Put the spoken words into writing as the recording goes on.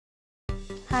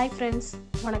Hi friends,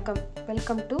 வணக்கம்.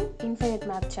 Welcome to Infinite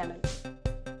Math Channel.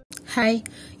 Hi,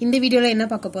 இந்த வீடியோல என்ன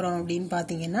பார்க்க போறோம் அப்படினு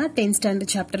பாத்தீங்கன்னா 10th standard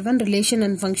chapter 1 relation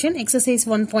and function exercise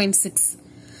 1.6.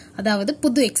 அதாவது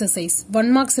புது exercise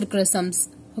 1 marks இருக்கிற sums.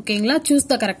 ஓகேங்களா? choose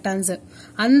the correct answer.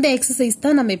 அந்த exercise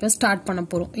தான் நம்ம இப்ப ஸ்டார்ட் பண்ண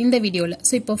போறோம் இந்த வீடியோல.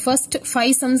 சோ இப்போ first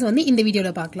 5 sums வந்து இந்த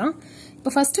வீடியோல பார்க்கலாம்.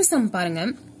 இப்போ first sum பாருங்க.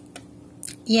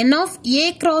 n of a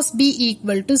cross b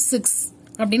equal to 6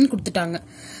 அப்படின்னு கொடுத்துட்டாங்க.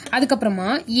 அதுக்கப்புறமா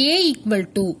a equal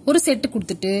to ஒரு செட்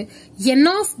கொடுத்துட்டு n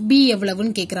of b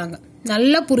எவ்வளவுன்னு கேக்குறாங்க.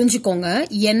 நல்லா புரிஞ்சுக்கோங்க.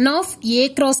 n of a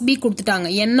cross b கொடுத்துட்டாங்க.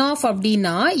 n of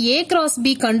அப்படின்னா a cross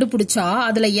b கண்டுபிடிச்சா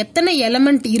அதுல எத்தனை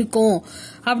எலிமெண்ட் இருக்கும்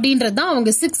அப்படின்றதுதான்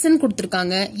அவங்க 6ன்னு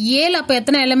கொடுத்துருக்காங்க. ஏல அப்ப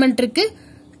எத்தனை எலிமெண்ட் இருக்கு?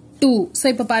 2. சோ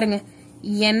இப்ப பாருங்க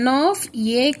n of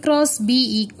a cross b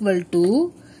equal to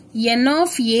n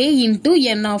of a into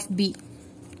n of b.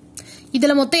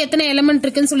 இதுல மொத்தம் எத்தனை எலிமெண்ட்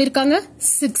இருக்குன்னு சொல்லிருக்காங்க?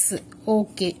 6.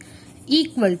 Okay.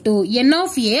 Equal to n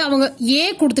of a அவங்க a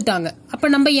கொடுத்துட்டாங்க. அப்ப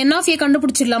நம்ம n of a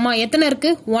கண்டுபிடிச்சிடலாமா? எத்தனை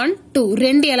இருக்கு? 1 2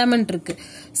 ரெண்டு எலிமெண்ட் இருக்கு.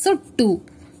 So 2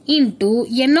 into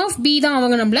n of b தான்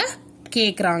அவங்க நம்மள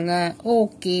கேக்குறாங்க.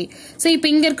 ஓகே. சோ இப்போ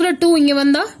இங்க இருக்கிற 2 இங்க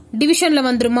வந்தா டிவிஷன்ல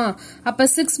வந்துருமா? அப்ப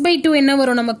 6/2 என்ன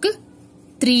வரும் நமக்கு?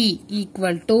 3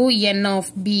 equal to n of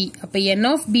b. அப்ப n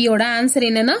of b ஓட ஆன்சர்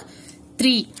என்னன்னா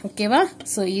 3. ஓகேவா?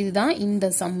 சோ இதுதான் இந்த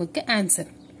சம்முக்கு ஆன்சர்.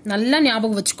 நல்லா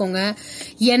ஞாபகம் வச்சுக்கோங்க.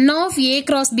 n of a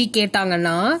cross b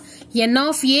கேட்டாங்கன்னா n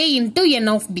of a into n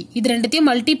of b இது ரெண்டுத்தையும்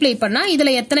மல்டிப்ளை பண்ணா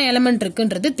இதுல எத்தனை எலிமெண்ட்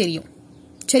இருக்குன்றது தெரியும்.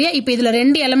 சரியா? இப்ப இதுல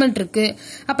 2 எலிமெண்ட் இருக்கு.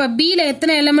 அப்ப b ல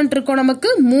எத்தனை எலிமெண்ட் இருக்கும்? நமக்கு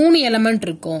 3 எலிமெண்ட்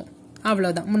இருக்கும்.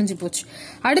 அவ்வளவுதான், முடிஞ்சு போச்சு.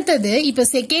 அடுத்தது இப்ப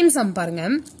செகண்ட் சம் பாருங்க.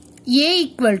 a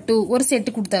equal to ஒரு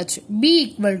செட் கொடுத்தாச்சு. b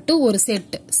equal to ஒரு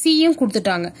செட். c யும்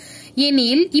கொடுத்துட்டாங்க.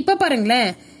 எனில் இப்ப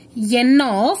பாருங்களேன் n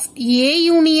of a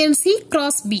union c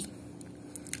cross b.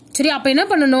 சரி, அப்ப என்ன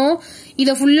பண்ணணும்?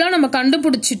 இத ஃபுல்லா நம்ம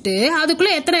கண்டுபிடிச்சிட்டு அதுக்குள்ள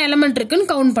எத்தனை எலிமெண்ட் இருக்குன்னு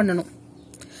கவுண்ட் பண்ணணும்.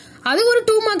 அது ஒரு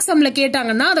 2 மார்க்ஸ் சம்ல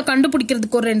கேட்டாங்கன்னா அதை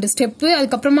கண்டுபிடிக்கிறதுக்கு ஒரு 2 ஸ்டெப்,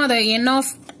 அதுக்கப்புறமா அதை n of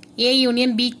a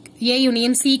union b a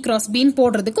union c cross b ன்னு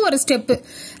போடுறதுக்கு ஒரு ஸ்டெப்.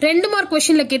 2 மார்க்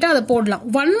क्वेश्चनல கேட்டா அதை போடலாம்.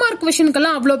 1 மார்க்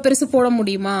क्वेश्चनக்கெல்லாம் அவ்வளவு பெருசு போட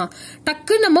முடியுமா?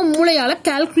 டக்கு நம்ம மூளையால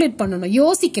கால்குலேட் பண்ணணும்,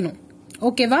 யோசிக்கணும்.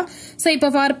 ஓகேவா? சோ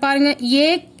இப்ப பாருங்க a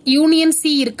யூனியன்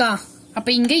c இருக்கா? அப்ப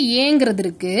இங்க ஏங்கிறது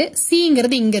இருக்கு,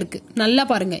 சிங்கிறது இங்க இருக்கு. நல்லா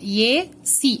பாருங்க, ஏ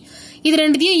சி இது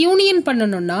ரெண்டுத்தையும் யூனியன்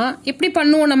பண்ணணும்னா எப்படி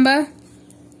பண்ணுவோம்? நம்ம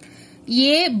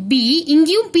ஏ பி,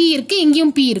 இங்கேயும் பி இருக்கு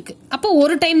இங்கேயும் பி இருக்கு. அப்ப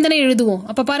ஒரு டைம் தானே எழுதுவோம்.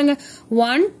 அப்ப பாருங்க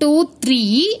 1 2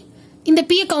 3 இந்த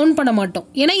பி கவுண்ட் பண்ண மாட்டோம்,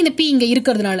 ஏன்னா இந்த பி இங்க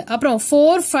இருக்கிறதுனால. அப்புறம்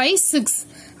 4 5 6.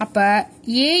 அப்ப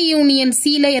ஏ யூனியன்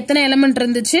சி ல எத்தனை எலிமெண்ட்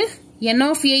இருந்துச்சு? n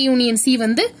of a union C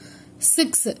வந்து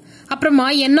 6. அப்புறமா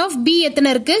n of b எத்தனை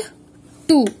இருக்கு?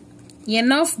 2.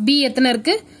 n of b எத்தனை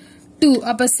இருக்கு? 2.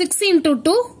 அப்ப 6 into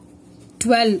 2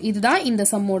 12. இதுதான் இந்த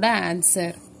சம்மோட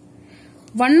ஆன்சர்.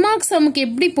 1 மார்க் சம்முக்கு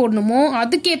எப்படி போடணுமோ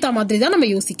அதுக்கேத்த மாதிரி தான் நம்ம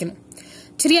யோசிக்கணும்.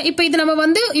 சரியா? இப்ப இது நம்ம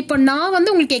இப்ப நான்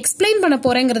உங்களுக்கு எக்ஸ்பிளைன் பண்ண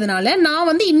போறேங்கிறதுனால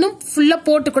நான் இன்னும் ஃபுல்லா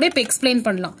போட்டு கூட இப்ப எக்ஸ்பிளைன்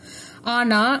பண்ணலாம்.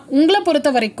 ஆனா உங்களை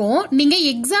பொறுத்த வரைக்கும் நீங்க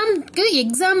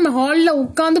எக்ஸாம் ஹால்ல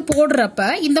உட்கார்ந்து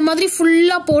போடுறப்ப இந்த மாதிரி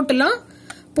ஃபுல்லா போட்டுலாம்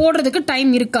போடுறதுக்கு டைம்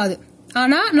இருக்காது.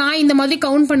 ஆனா நான் இந்த மாதிரி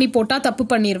கவுண்ட் பண்ணி போட்டா தப்பு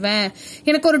பண்ணிருவேன்,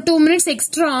 எனக்கு ஒரு 2 மினிட்ஸ்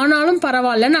எக்ஸ்ட்ரா ஆனாலும்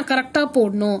பரவாயில்ல, நான் கரெக்டா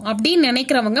போடணும் அப்படின்னு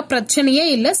நினைக்கிறவங்க பிரச்சனையே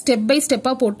இல்ல, ஸ்டெப் பை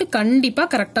ஸ்டெப்பா போட்டு கண்டிப்பா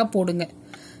கரெக்டா போடுங்க.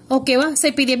 ஓகேவா? சோ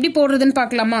இப்ப இது எப்படி போடுறதுன்னு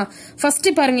பாக்கலாமா? ஃபர்ஸ்ட்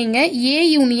பாருங்க, இங்க ஏ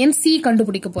யூனியன் சி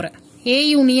கண்டுபிடிக்க போறேன். ஏ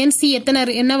யூனியன் சி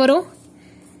என்ன வரும்?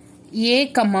 ஏ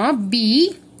கமா பி.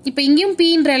 இப்ப இங்கேயும்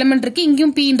பின்ற எலிமெண்ட் இருக்கு,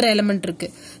 இங்கேயும் பின்ற எலிமெண்ட் இருக்கு.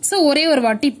 சோ ஒரே ஒரு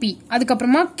வாட்டி பி,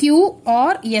 அதுக்கப்புறமா கியூ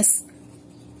ஆர் எஸ்.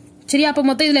 சரி, அப்ப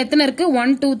மொத்தம் இதுல எத்தனை இருக்கு?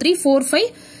 1 2 3 4 5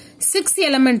 6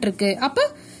 எலிமெண்ட் இருக்கு. அப்ப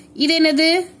இது என்னது?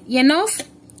 n of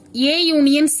a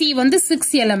union c 6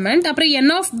 element. அப்புறம்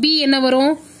n of b என்ன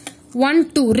வரும்? 1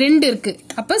 2 2 இருக்கு.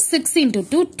 அப்ப 6 into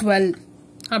 2 12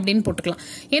 அப்படின்னு போட்டுக்கலாம்.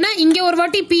 ஏன்னா இங்க ஒரு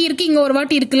வாட்டி p இருக்கு, இங்க ஒரு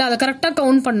வாட்டி இருக்குல்ல, அதை கரெக்டா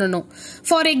கவுண்ட் பண்ணணும்.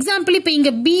 ஃபார் எக்ஸாம்பிள் இப்ப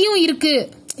இங்க b யும் இருக்கு,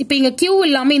 இப்ப இங்க q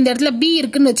இல்லாம இந்த இடத்துல b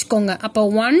இருக்குன்னு வச்சுக்கோங்க. அப்ப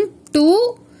 1 2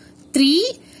 3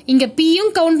 இங்க p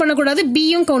யும் கவுண்ட் பண்ணக்கூடாது, b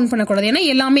யும் கவுண்ட் பண்ணக்கூடாது, ஏன்னா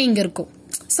எல்லாமே இங்க இருக்கும்.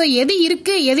 சோ எது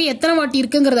இருக்கு, எது எத்தனை வாட்டி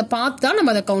இருக்குங்கிறத பார்த்து தான்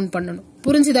நம்ம அதை கவுண்ட் பண்ணணும்.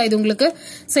 புரிஞ்சுதா இது உங்களுக்கு?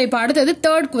 சோ இப்ப அடுத்தது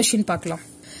தேர்ட் क्वेश्चन பார்க்கலாம்.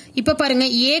 இப்ப பாருங்க,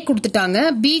 a கொடுத்துட்டாங்க,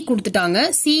 b கொடுத்துட்டாங்க,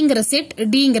 cங்கிற set,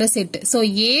 dங்கிற set. So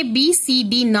a b c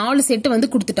d 4 set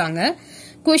கொடுத்துட்டாங்க.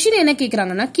 क्वेश्चन என்ன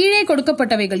கேக்குறாங்கன்னா, கீழே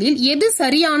கொடுக்கப்பட்டவைகளில் எது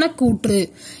சரியான கூற்று,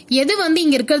 எது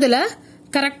இங்க இருக்கிறதுல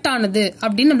கரெக்டானது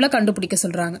அப்படின்னு நம்மள கண்டுபிடிக்க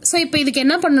சொல்றாங்க. சோ இப்ப இதுக்கு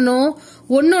என்ன பண்ணணும்?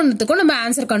 ஒன்னொன்னுத்துக்கும் நம்ம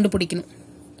ஆன்சர் கண்டுபிடிக்கணும்.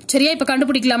 சரியா? இப்ப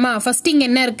கண்டுபிடிக்கலாமா? ஃபர்ஸ்ட் இங்க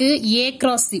என்ன இருக்கு? a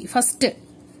cross c. ஃபர்ஸ்ட்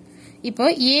இப்போ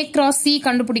a cross c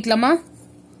கண்டுபிடிக்கலாமா?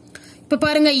 இப்ப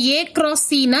பாருங்க A cross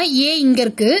C னா A இங்க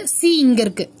இருக்கு, C இங்க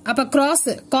இருக்கு. அப்ப cross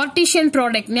கார்ட்டீசியன்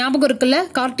ப்ராடக்ட் ஞாபகம் இருக்குல்ல,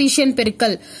 கார்ட்டீசியன்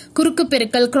பெருக்கல், குறுக்கு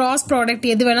பெருக்கல், கிராஸ் ப்ராடக்ட்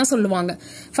எது வேணா சொல்லுவாங்க.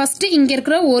 ஃபர்ஸ்ட் இங்க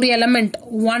இருக்கிற ஒரு எலிமெண்ட்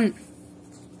 1,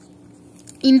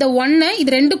 இந்த 1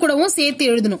 இது ரெண்டு கூடவும் சேர்த்து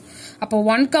எழுதணும். அப்போ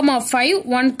 1,5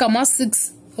 1,6.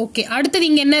 ஓகே, அடுத்தது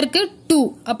இங்க என்ன இருக்கு 2.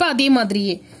 அப்ப அதே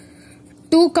மாதிரியே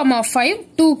 2,5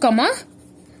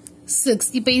 2,6.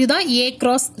 இப்ப இதுதான் A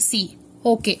cross C.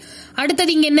 ஓகே,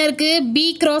 அடுத்தது இங்க என்ன இருக்கு B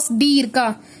cross D இருக்கா.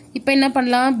 இப்ப என்ன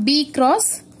பண்ணலாம், B cross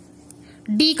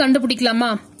D கண்டுபிடிக்கலாமா.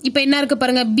 இப்ப என்ன இருக்கு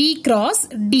பாருங்க, B cross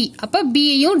D. அப்ப B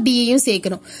யையும் D யையும்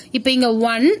சேர்க்கணும். இப்ப இங்க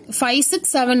 1 5 6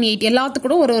 7 8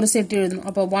 எல்லாத்துக்கூட ஒரு செட் எழுதணும்.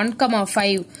 அப்ப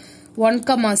 1,5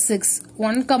 1,6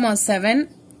 1,7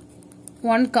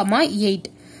 1,8.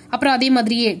 அப்புறம் அதே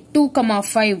மாதிரியே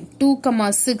 2,5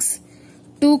 2,6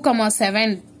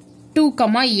 2,7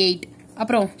 2,8.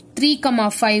 அப்புறம்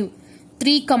 3,5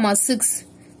 3,6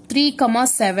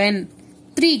 3,7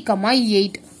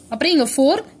 3,8. அப்புறம் இங்க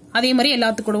 4 அதே மாதிரி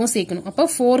எல்லாத்துக்கூடவும் சேர்க்கணும். அப்ப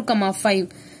 4,5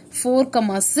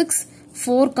 4,6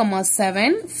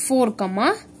 4,7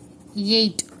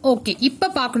 4,8. ஓகே,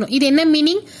 இப்ப பார்க்கணும் இது என்ன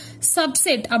மீனிங்.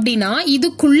 சப்செட் அப்படின்னா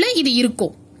இதுக்குள்ள இது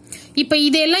இருக்கும். இப்ப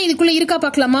இதெல்லாம் இதுக்குள்ள இருக்கா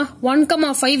பார்க்கலாமா.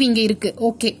 1,5 இங்க இருக்கு.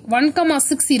 ஓகே,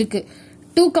 1,6 இருக்கு,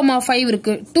 2,5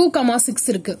 இருக்கு, 2,6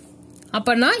 இருக்கு.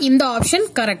 அப்பனா இந்த ஆப்ஷன்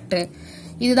கரெக்ட்.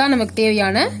 இதுதான் நமக்கு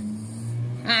தேவையான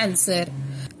ஆன்சர்.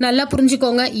 நல்லா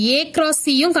புரிஞ்சுக்கோங்க. A cross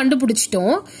C யும்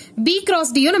கண்டுபிடிச்சிட்டோம், B cross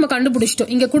D யும் நம்ம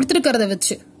கண்டுபிடிச்சிட்டோம். இங்க கொடுத்திருக்கிறத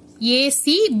வச்சு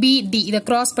ACBD இத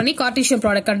கிராஸ் பண்ணி கார்ட்டீசியன்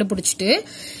ப்ராடக்ட் கண்டுபிடிச்சிட்டு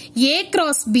A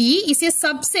cross B is a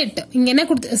subset. இங்க என்ன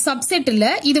சப்செட் இல்ல,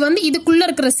 இது வந்து இதுக்குள்ள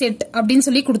இருக்கிற செட் அப்படின்னு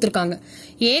சொல்லி கொடுத்திருக்காங்க.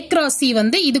 A cross C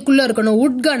வந்து இதுக்குள்ள இருக்கணும்,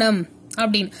 உட்கணம்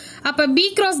அப்படின்னு. அப்ப B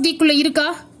cross D குள்ள இருக்கா.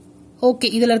 ஓகே,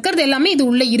 இதுல இருக்கிறது எல்லாமே இது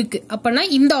உள்ள இருக்கு. அப்பனா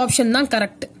இந்த ஆப்ஷன் தான்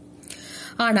கரெக்ட்.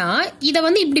 ஆனா இத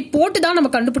வந்து இப்படி போட்டுதான் நம்ம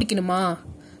கண்டுபிடிக்கணுமா.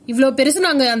 இவ்வளவு பெருசு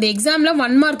நாங்க அந்த எக்ஸாம்ல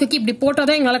 1 மார்க்குக்கு இப்படி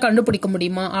போட்டாதான் எங்களால கண்டுபிடிக்க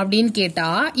முடியுமா அப்படின்னு கேட்டா,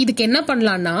 இதுக்கு என்ன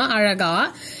பண்ணலாம்னா அழகா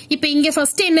இப்ப இங்க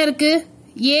ஃபர்ஸ்ட் என்ன இருக்கு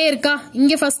A இருக்கா,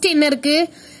 இங்க ஃபர்ஸ்ட் என்ன இருக்கு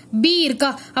B இருக்கா.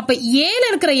 அப்ப Aல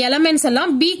இருக்கிற எலிமெண்ட்ஸ்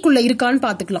எல்லாம் B குள்ள இருக்கான்னு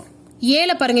பாத்துக்கலாம்.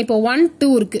 Aல பாருங்க இப்போ 1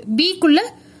 2 இருக்கு, B குள்ள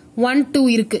 1 2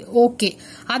 இருக்கு. ஓகே,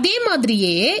 அதே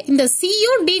மாதிரியே இந்த C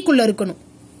யும் D குள்ள இருக்கணும்.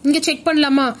 இங்க செக்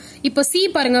பண்ணலாமா. இப்ப C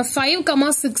பாருங்க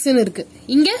 5,6 இருக்கு,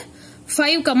 இங்க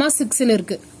 5,6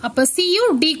 இருக்கு. அப்ப C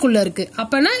யும் D குள்ள இருக்கு.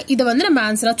 அப்பனா இத வந்து நம்ம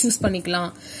ஆன்சரா சூஸ் பண்ணிக்கலாம்.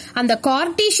 அந்த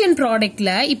கார்ட்டீசியன்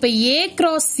ப்ராடக்ட்ல இப்ப A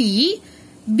cross C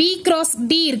B cross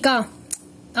D இருக்கா.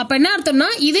 அப்ப என்ன அர்த்தம்னா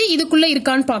இது இதுக்குள்ள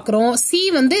இருக்கான்னு பாக்குறோம், C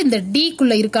வந்து இந்த D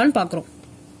குள்ள இருக்கான்னு பாக்குறோம்.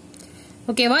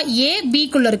 ஓகேவா, A B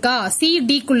குள்ள இருக்கா, C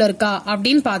D குள்ள இருக்கா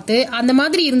அப்படின்னு பார்த்து அந்த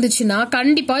மாதிரி இருந்துச்சுன்னா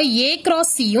கண்டிப்பா A cross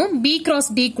C யும் B cross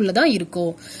D குள்ள தான்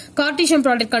இருக்கும். கார்ட்டீசியன்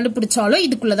ப்ராடக்ட் கண்டுபிடிச்சாலும்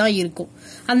இதுக்குள்ள தான் இருக்கும்.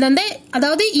 அந்தந்த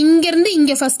அதாவது இங்க இருந்து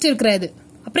இங்க ஃபர்ஸ்ட் இருக்கிறது,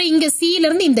 அப்புறம் இங்க C ல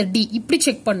இருந்து இந்த D இப்படி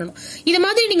செக் பண்ணணும். இது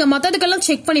மாதிரி நீங்க மத்ததுக்கெல்லாம்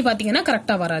செக் பண்ணி பாத்தீங்கன்னா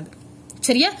கரெக்டா வராது.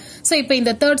 சரியா. சோ இப்போ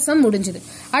இந்த தேர்ட் சம் முடிஞ்சது.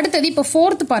 அடுத்தது இப்ப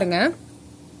ஃபோர்த் பாருங்க.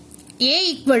 A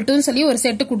equal to சொல்லி ஒரு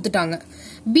செட் கொடுத்துட்டாங்க.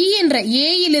 B என்ற A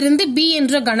இலிருந்து B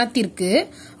என்ற கணத்திற்கு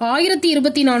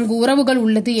 1024 உறவுகள்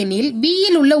உள்ளது எனில் B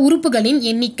இல் உள்ள உறுப்புகளின்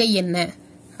எண்ணிக்கை என்ன.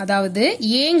 அதாவது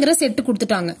Aங்கிற செட்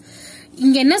கொடுத்துட்டாங்க.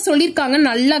 இங்க என்ன சொல்லிருக்காங்க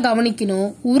நல்லா கவனிக்கணும்.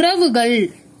 உறவுகள்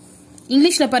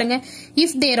இங்கிலீஷ்ல பாருங்க,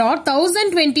 if there are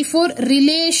 1024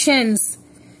 relations.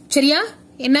 சரியா,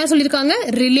 என்ன சொல்லிருக்காங்க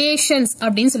ரிலேஷன்ஸ்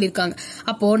அப்படின்னு சொல்லிருக்காங்க.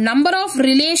 அப்போ நம்பர் ஆஃப்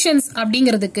ரிலேஷன்ஸ்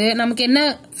அப்படிங்கிறதுக்கு நமக்கு என்ன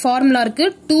ஃபார்முலா இருக்கு,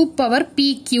 2 power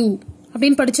PQ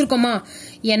அப்படின்னு படிச்சிருக்கோமா.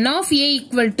 n of A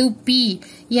equal to P,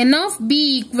 n of B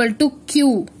equal to Q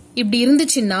இப்படி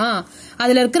இருந்துச்சுன்னா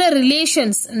அதுல இருக்கிற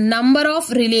ரிலேஷன்ஸ் நம்பர்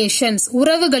ஆஃப் ரிலேஷன்ஸ்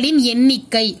உறவுகளின்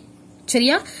எண்ணிக்கை.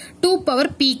 சரியா, 2 power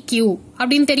PQ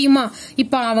அப்படின்னு தெரியுமா.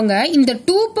 இப்ப அவங்க இந்த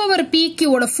 2 power PQ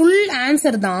ஓட ஃபுல்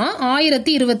ஆன்சர் தான்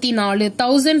 1024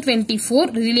 1024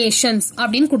 ரிலேஷன்ஸ்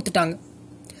அப்படின்னு கொடுத்துட்டாங்க.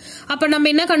 அப்ப நம்ம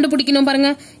என்ன கண்டுபிடிக்கணும்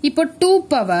பாருங்க. இப்போ 2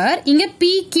 power இங்க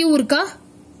PQ இருக்கா,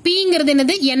 Pங்கிறது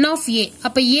என்னது n of A.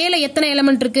 அப்ப Aல எத்தனை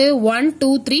எலிமெண்ட் இருக்கு, 1 2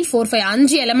 3 4 5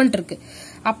 5 எலிமெண்ட் இருக்கு.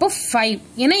 அப்போ 5,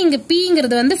 ஏன்னா இங்க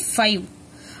Pங்கிறது வந்து 5.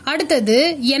 அடுத்தது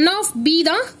n of B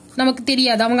தான் நமக்கு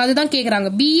தெரியாது, அவங்க அதுதான் கேக்குறாங்க.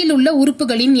 B இல் உள்ள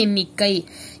உறுப்புகளின் எண்ணிக்கை.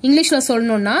 இங்கிலீஷ்ல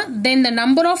சொல்லணும்னா then the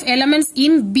number of elements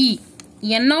in B,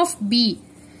 n of B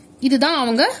இதுதான்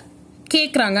அவங்க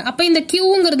கேக்குறாங்க. அப்ப இந்த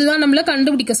Qங்கிறது தான் நம்மள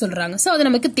கண்டுபிடிக்க சொல்றாங்க. சோ அது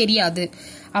நமக்கு தெரியாது.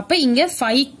 அப்ப இங்க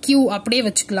 5Q அப்படியே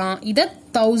வச்சுக்கலாம். இத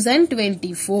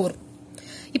 1024.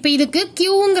 இப்ப இதுக்கு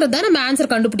Qங்கிறத நம்ம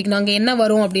ஆன்சர் கண்டுபிடிக்கணும். அங்க என்ன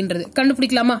வரும் அப்படின்றது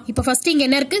கண்டுபிடிக்கலாமா. இப்ப ஃபர்ஸ்ட் இங்க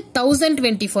என்ன இருக்கு,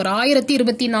 1024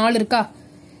 1024 இருக்கா.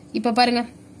 இப்ப பாருங்க,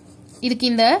 இதுக்கு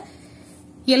இந்த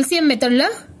LCM மெத்தட்ல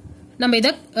நம்ம இத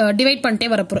டிவைட் பண்ணிட்டே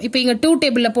வரப்போறோம். இப்ப இங்க 2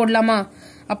 டேபிள்ல போடலாமா.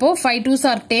 அப்போ 5 2s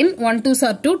are 10, 1 2s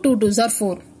are 2, 2 2s are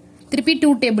 4. திருப்பி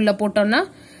 2 டேபிள்ல போட்டோம்னா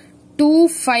 2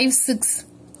 5 6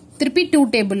 திருப்பி 2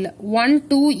 டேபிள்ல 1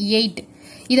 2 8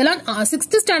 இதெல்லாம்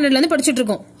 6th ஸ்டாண்டர்ட்ல இருந்து படிச்சிட்டு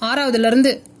இருக்கோம் 6வதுல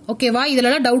இருந்து ஓகேவா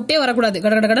இதெல்லாம் டவுட்டே வரக்கூடாது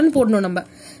கடகடன்னு போடணும் நம்ம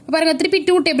பாருங்க திருப்பி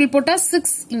 2 டேபிள் போட்டா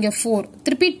 6 இங்க 4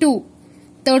 திருப்பி 2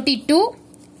 32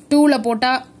 2ல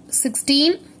போட்டா 16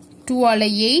 2 ஆல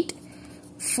 8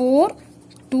 4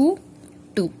 2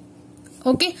 2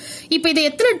 ஓகே இப்போ இது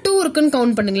எத்தனை 2 இருக்குன்னு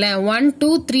கவுண்ட் பண்ணுங்களேன் 1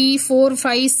 2 3 4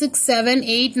 5 6 7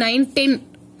 8 9 10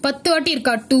 10 வாட்டி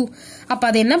இருக்கா 2 அப்ப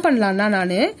அது என்ன பண்ணலாம்னா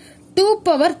நானு 2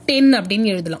 பவர் 10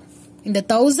 அப்படின்னு எழுதலாம் இந்த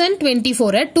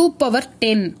 1024 2 பவர்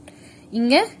 10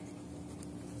 இங்க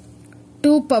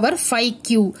 2 பவர் 5q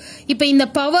இப்ப இந்த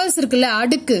பவர்ஸ் இருக்குல்ல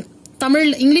அடுக்கு தமிழ்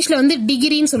இங்கிலீஷ்ல வந்து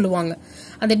டிகிரின்னு சொல்லுவாங்க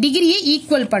அந்த டிகிரியை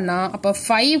ஈக்குவல் பண்ணா அப்ப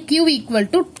 5q ஈக்குவல்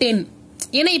டு 10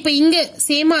 ஏன்னா இப்ப இங்க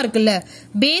சேமா இருக்குல்ல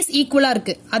பேஸ் ஈக்குவலா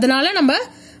இருக்கு அதனால நம்ம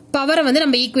பவரை வந்து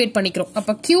நம்ம ஈக்குவேட் பண்ணிக்கிறோம்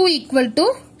அப்ப q ஈக்குவல் டு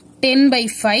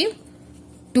 10/5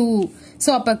 2 சோ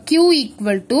அப்ப q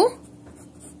ஈக்குவல் டு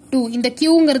 2 இந்த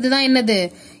qங்கிறது தான் என்னது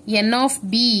n of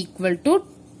b equal to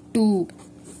 2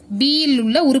 b இல்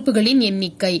உள்ள உறுப்புகளின்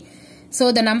எண்ணிக்கை so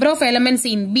the number of elements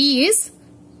in b is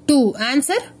 2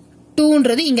 answer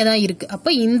 2ன்றது இங்க தான் இருக்கு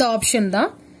அப்ப இந்த ஆப்ஷன்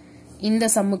தான் இந்த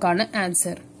சம்முக்கான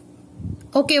ஆன்சர்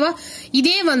ஓகேவா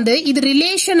இதே வந்து இது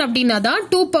ரிலேஷன் அப்படின்னா தான்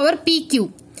 2 பவர் pq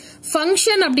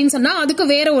ஃபங்க்ஷன் அப்படின்னு சொன்னா அதுக்கு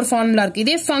வேற ஒரு ஃபார்முலா இருக்கு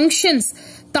இதே ஃபங்க்ஷன்ஸ்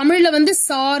தமிழ்ல வந்து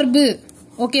சார்பு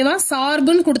ஓகேவா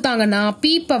சார்புன்னு கொடுத்தாங்கன்னா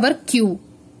p பவர் q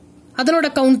அதனோட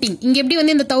கவுண்டிங் இங்க எப்படி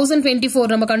வந்து இந்த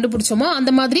 1024 நம்ம கண்டுபிடிச்சோமோ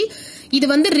அந்த மாதிரி இது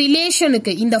வந்து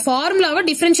ரிலேஷனுக்கு இந்த ஃபார்முலாவை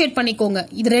டிஃபரன்ஷியேட் பண்ணிக்கோங்க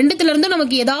இது ரெண்டுத்துல இருந்து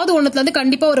நமக்கு ஏதாவது ஒண்ணுல இருந்து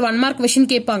கண்டிப்பா ஒரு 1 மார்க் क्वेश्चन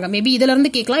கேட்பாங்க மேபி இதுல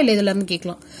இருந்து கேட்கலாம் இல்ல இதுல இருந்து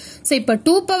கேட்கலாம் சோ இப்ப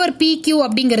 2 பவர் pq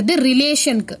அப்படிங்கிறது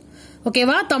ரிலேஷனுக்கு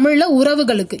ஓகேவா தமிழ்ல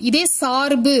உறவுகளுக்கு இதே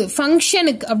சார்பு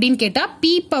ஃபங்க்ஷனுக்கு அப்படின்னு கேட்டா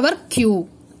p பவர் q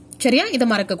சரியா இத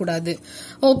மறக்க கூடாது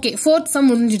ஓகே 4th சம்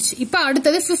முடிஞ்சிருச்சு இப்ப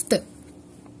அடுத்தது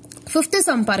 5th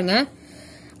சம் பாருங்க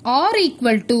r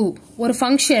equal to ஒரு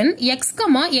ஃபங்க்ஷன் x,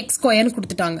 x ஸ்கொயர்னு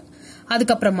கொடுத்துட்டாங்க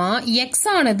அதுக்கப்புறமா x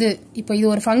ஆனது இப்போ இது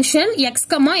ஒரு ஃபங்க்ஷன் x,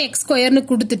 x ஸ்கொயர்னு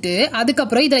கொடுத்துட்டு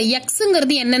அதுக்கப்புறம் இதுல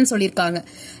xங்கிறது என்னன்னு சொல்லிருக்காங்க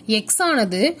x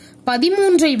ஆனது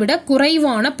 13ஐ விட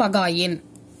குறைவான பகா எண்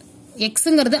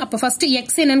xங்கிறது அப்ப ஃபர்ஸ்ட்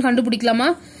x என்னன்னு கண்டுபிடிக்கலாமா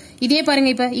இதே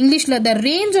பாருங்க இப்ப இங்கிலீஷ்ல the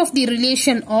range of the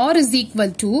relation r is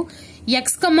equal to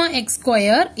x, x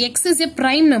square x is a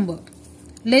prime number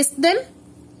less than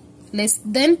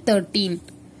 13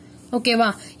 ஓகேவா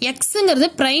xங்கிறது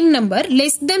prime number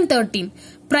less than 13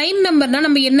 prime நம்பர்னா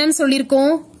நம்ம என்னன்னு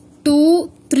சொல்லிருக்கோம் 2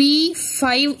 3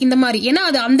 5 இந்த மாதிரி ஏன்னா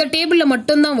அது அந்த டேபிள்ல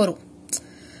மட்டும் தான் வரும்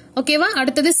ஓகேவா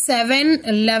அடுத்தது 7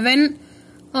 11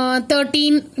 13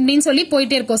 இப்படின்னு சொல்லி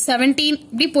போயிட்டே இருக்கும் 17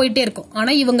 இப்படி போயிட்டே இருக்கும்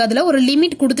ஆனா இவங்க அதுல ஒரு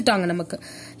லிமிட் கொடுத்துட்டாங்க நமக்கு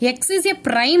x is a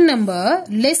prime number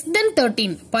less than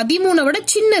 13 13 விட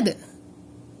சின்னது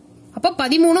அப்ப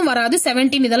 13 வராது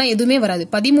 17 இதெல்லாம் எதுவுமே வராது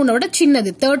 13 விட சின்னது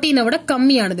 13 விட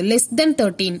கம்மியானது less than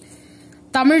 13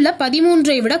 தமிழ்ல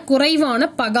 13ஐ விட குறைவான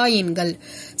பகா எண்கள்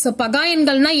சோ பகா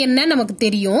எண்கள்னா என்ன நமக்கு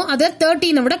தெரியும் அது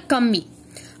 13 விட கம்மி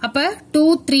அப்ப 2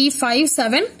 3 5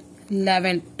 7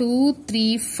 11 2 3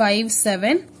 5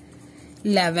 7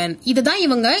 11 இதுதான்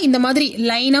இவங்க இந்த மாதிரி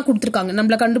லைனா கொடுத்திருக்காங்க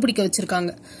நம்மள கண்டுபிடிக்க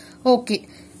வச்சிருக்காங்க ஓகே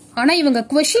ஆனா இவங்க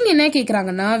क्वेश्चन என்ன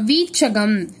கேக்குறாங்கன்னா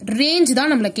வீச்சகம் ரேஞ்ச்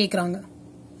தான் நம்மள கேக்குறாங்க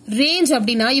ரேஞ்ச்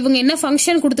அப்படின்னா இவங்க என்ன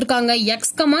ஃபங்க்ஷன் கொடுத்திருக்காங்க x,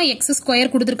 x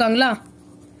ஸ்கொயர் கொடுத்திருக்காங்களா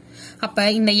அப்ப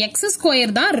இந்த x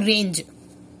ஸ்கொயர் தான் ரேஞ்ச்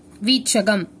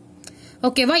வீச்சகம்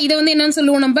ஓகேவா இத வந்து என்னன்னு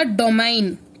சொல்லுவோம் நம்ம டொமைன்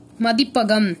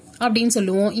மதிப்பகம் அப்படின்னு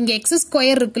சொல்லுவோம் இங்க x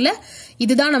ஸ்கொயர் இருக்குல்ல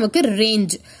இதுதான் நமக்கு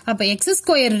ரேஞ்ச் அப்ப x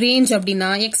ஸ்கொயர் ரேஞ்ச் அப்படின்னா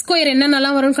x ஸ்கொயர்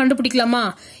என்னென்னலாம் வரும்னு கண்டுபிடிக்கலாமா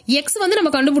x வந்து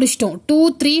நம்ம கண்டுபிடிச்சிட்டோம் 2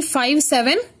 3 5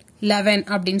 7 11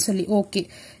 அப்படின்னு சொல்லி ஓகே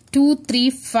 2 3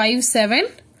 5 7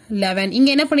 11 இங்க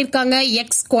என்ன பண்ணிருக்காங்க x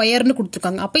ஸ்கொயர்னு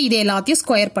கொடுத்திருக்காங்க அப்ப இது எல்லாத்தையும்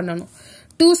ஸ்கொயர் பண்ணனும்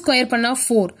 2 ஸ்கொயர் பண்ணா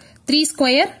 4 3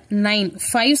 ஸ்கொயர் 9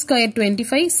 5 ஸ்கொயர்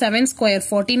 25 7 ஸ்கொயர்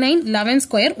 49 11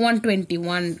 ஸ்கொயர்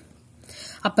 121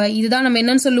 அப்ப இதுதான் நம்ம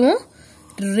என்னன்னு சொல்லுவோம்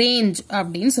ரேஞ்ச்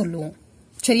அப்படின்னு சொல்லுவோம்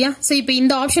சரியா சோ இப்போ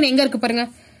இந்த ஆப்ஷன் எங்க இருக்கு பாருங்க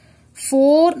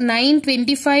 4 9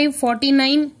 25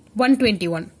 49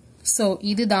 121 சோ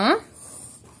இதுதான்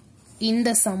இந்த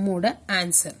சம்மோட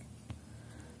ஆன்சர்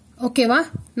ஓகேவா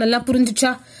நல்லா புரிஞ்சுச்சா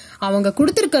அவங்க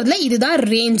கொடுத்திருக்கிறதுல இதுதான்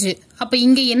ரேஞ்ச் அப்ப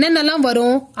இங்க என்னென்னலாம்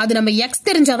வரும் அது நம்ம x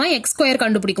தெரிஞ்சாதான் x ஸ்கொயர்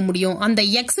கண்டுபிடிக்க முடியும் அந்த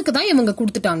xக்கு தான் இவங்க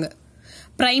கொடுத்துட்டாங்க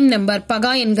பிரைம் நம்பர்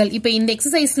பகா எண்கள் இப்ப இந்த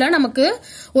எக்ஸசைஸ்ல நமக்கு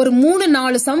ஒரு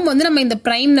 3-4 சம் வந்து நம்ம இந்த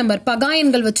பிரைம் நம்பர் பகா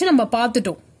எண்கள் வச்சு நம்ம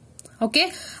பார்த்துட்டோம் ஓகே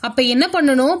அப்ப என்ன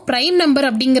பண்ணணும் பிரைம் நம்பர்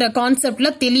அப்படிங்கிற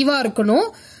கான்செப்ட்ல தெளிவா இருக்கணும்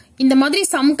இந்த மாதிரி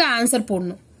சம்க்கு ஆன்சர்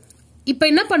போடணும் இப்ப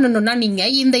என்ன பண்ணணும்னா நீங்க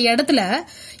இந்த இடத்துல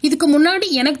இதுக்கு முன்னாடி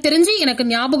எனக்கு தெரிஞ்சு எனக்கு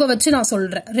ஞாபகம் வச்சு நான்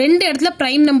சொல்றேன், 2 இடத்துல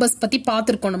பிரைம் நம்பர்ஸ் பத்தி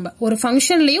பாத்திருக்கோம். நம்ம ஒரு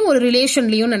ஃபங்க்ஷன்லயும் ஒரு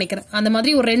ரிலேஷன்லயும் நினைக்கிறேன். அந்த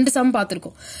மாதிரி ஒரு 2 சம்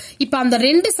பாத்திருக்கோம். இப்ப அந்த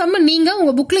 2 சம் நீங்க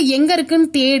உங்க புக்ல எங்க இருக்குன்னு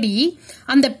தேடி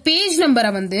அந்த பேஜ்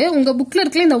நம்பரை வந்து உங்க புக்ல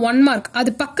இருக்கிற இந்த 1 மார்க்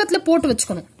அது பக்கத்துல போட்டு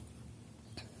வச்சுக்கணும்.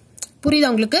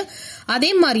 புரியுதா உங்களுக்கு?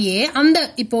 அதே மாதிரியே அந்த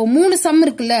இப்போ 3 சம்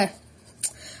இருக்குல்ல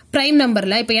பிரைம்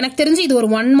நம்பர்ல, இப்ப எனக்கு தெரிஞ்சு இது ஒரு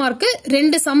 1 மார்க்,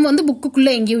 2 சம் வந்து புக்குக்குள்ள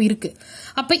எங்கேயோ இருக்கு.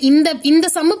 அப்ப இந்த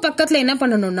சம் பக்கத்துல என்ன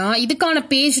பண்ணணும்னா இதுக்கான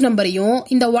பேஜ் நம்பரையும்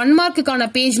இந்த 1 மார்க்குக்கான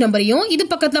பேஜ் நம்பரையும் இது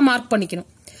பக்கத்துல மார்க் பண்ணிக்கணும்.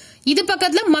 இது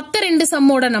பக்கத்துல மத்த 2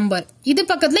 சம்மோட நம்பர், இது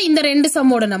பக்கத்துல இந்த 2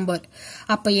 சம்மோட நம்பர்.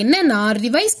 அப்ப என்னன்னா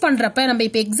ரிவைஸ் பண்றப்ப நம்ம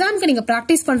இப்ப எக்ஸாம்க்கு நீங்க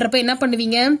பிராக்டிஸ் பண்றப்ப என்ன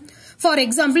பண்ணுவீங்க, ஃபார்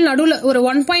எக்ஸாம்பிள் நடுவுல ஒரு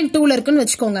 1.2ல இருக்குன்னு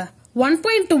வச்சுக்கோங்க.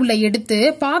 1.2ல எடுத்து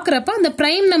பாக்குறப்ப அந்த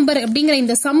பிரைம் நம்பர் அப்படிங்கிற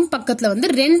இந்த சம் பக்கத்துல வந்து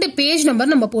 2 பேஜ்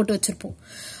நம்பர் நம்ம போட்டு வச்சிருப்போம்.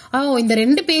 இந்த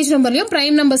 2 பேஜ் நம்பர்லயும்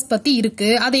பிரைம் நம்பர்ஸ் பத்தி இருக்கு,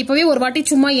 அதை இப்பவே ஒரு வாட்டி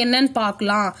சும்மா என்னன்னு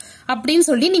பாக்கலாம் அப்படின்னு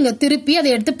சொல்லி நீங்க திருப்பி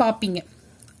அதை எடுத்து பாப்பீங்க.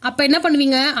 அப்ப என்ன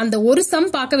பண்ணுவீங்க, அந்த ஒரு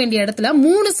சம் பார்க்க வேண்டிய இடத்துல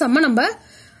 3 சம்ம நம்ம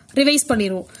ரிவைஸ்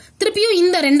பண்ணிடுவோம். திருப்பியும்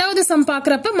இந்த 2வது சம்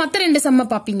பாக்குறப்ப மத்த 2 சம்ம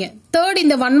பாப்பீங்க. தேர்ட்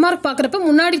இந்த 1 மார்க் பாக்குறப்ப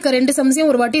முன்னாடி இருக்க 2 சம்ஸையும்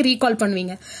ஒரு வாட்டி ரீகால்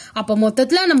பண்ணுவீங்க. அப்ப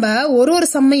மொத்தத்துல நம்ம ஒரு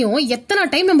சம்மையும் எத்தனை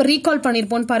டைம் நம்ம ரீகால்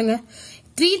பண்ணிருப்போம் பாருங்க.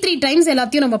 3 டைம்ஸ்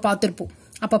எல்லாத்தையும் நம்ம பார்த்திருப்போம்.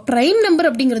 அப்ப பிரைம் நம்பர்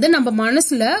அப்படிங்கறது நம்ம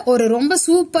மனசுல ஒரு ரொம்ப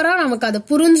சூப்பரா நமக்கு அதை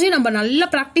புரிஞ்சு நம்ம நல்லா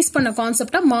பிராக்டிஸ் பண்ண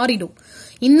கான்செப்டா மாறிடும்.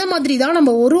 இந்த மாதிரி தான்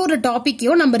நம்ம ஒரு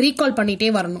டாபிக்கையும் நம்ம ரீகால்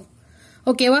பண்ணிட்டே வரணும்.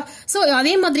 ஓகேவா? சோ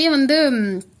அதே மாதிரியே வந்து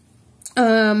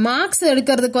மார்க்ஸ்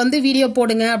எடுக்கிறதுக்கு வந்து வீடியோ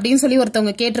போடுங்க அப்படின்னு சொல்லி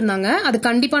ஒருத்தவங்க கேட்டிருந்தாங்க. அது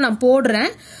கண்டிப்பா நான் போடுறேன்.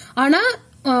 ஆனா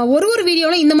ஒரு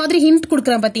வீடியோல இந்த மாதிரி ஹிண்ட்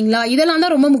கொடுக்குறேன் பாத்தீங்களா, இதெல்லாம்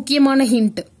தான் ரொம்ப முக்கியமான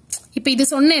ஹிண்ட். இப்ப இது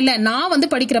சொன்னேன்ல, நான் வந்து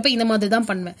படிக்கிறப்ப இந்த மாதிரி தான்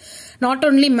பண்ணுவேன். நாட்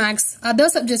ஓன்லி மேக்ஸ்,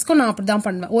 அதர் சப்ஜெக்ட்ஸ்க்கும் நான் அப்படிதான்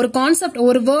பண்ணுவேன். ஒரு கான்செப்ட்,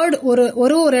 ஒரு வேர்டு,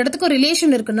 ஒரு இடத்துக்கு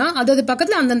ரிலேஷன் இருக்குன்னா அது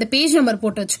பக்கத்துல அந்தந்த பேஜ் நம்பர்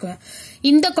போட்டு வச்சுக்குவேன்.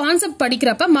 இந்த கான்செப்ட்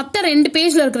படிக்கிறப்ப மத்த 2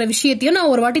 பேஜ்ல இருக்கிற விஷயத்தையும்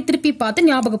நான் ஒரு வாட்டி திருப்பி பார்த்து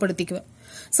ஞாபகப்படுத்திக்குவேன்.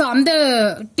 சோ அந்த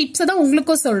டிப்ஸ் தான்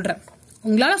உங்களுக்கும் சொல்றேன்.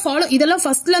 உங்களால ஃபாலோ இதெல்லாம்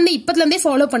ஃபர்ஸ்ட்ல இருந்து இப்பத்துல இருந்தே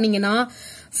ஃபாலோ பண்ணீங்கன்னா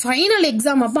ஃபைனல்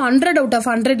எக்ஸாம் அப்ப 100 out of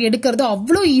 100 எடுக்கிறது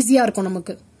அவ்வளோ ஈஸியா இருக்கும்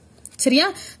நமக்கு. சரியா?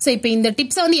 சோ இப்ப இந்த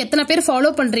டிப்ஸை வந்து எத்தனை பேர் ஃபாலோ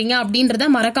பண்றீங்க அப்படின்றத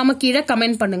மறக்காம கீழே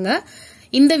கமெண்ட் பண்ணுங்க.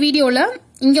 இந்த வீடியோல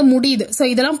இங்க முடியுது. சோ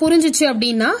இதெல்லாம் புரிஞ்சிச்சு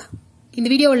அப்படின்னா இந்த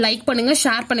வீடியோவை லைக் பண்ணுங்க,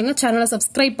 ஷேர் பண்ணுங்க, சேனலை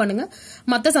சப்ஸ்கிரைப் பண்ணுங்க.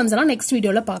 மத்த சம்ஸ் எல்லாம் நெக்ஸ்ட்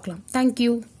வீடியோல பார்க்கலாம்.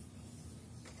 தேங்க்யூ.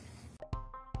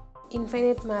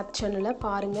 இன்ஃபைனைட் மேத் சேனலை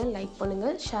பாருங்க, லைக் பண்ணுங்க,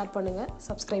 ஷேர் பண்ணுங்க,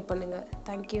 சப்ஸ்கிரைப் பண்ணுங்க.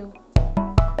 தேங்க்யூ.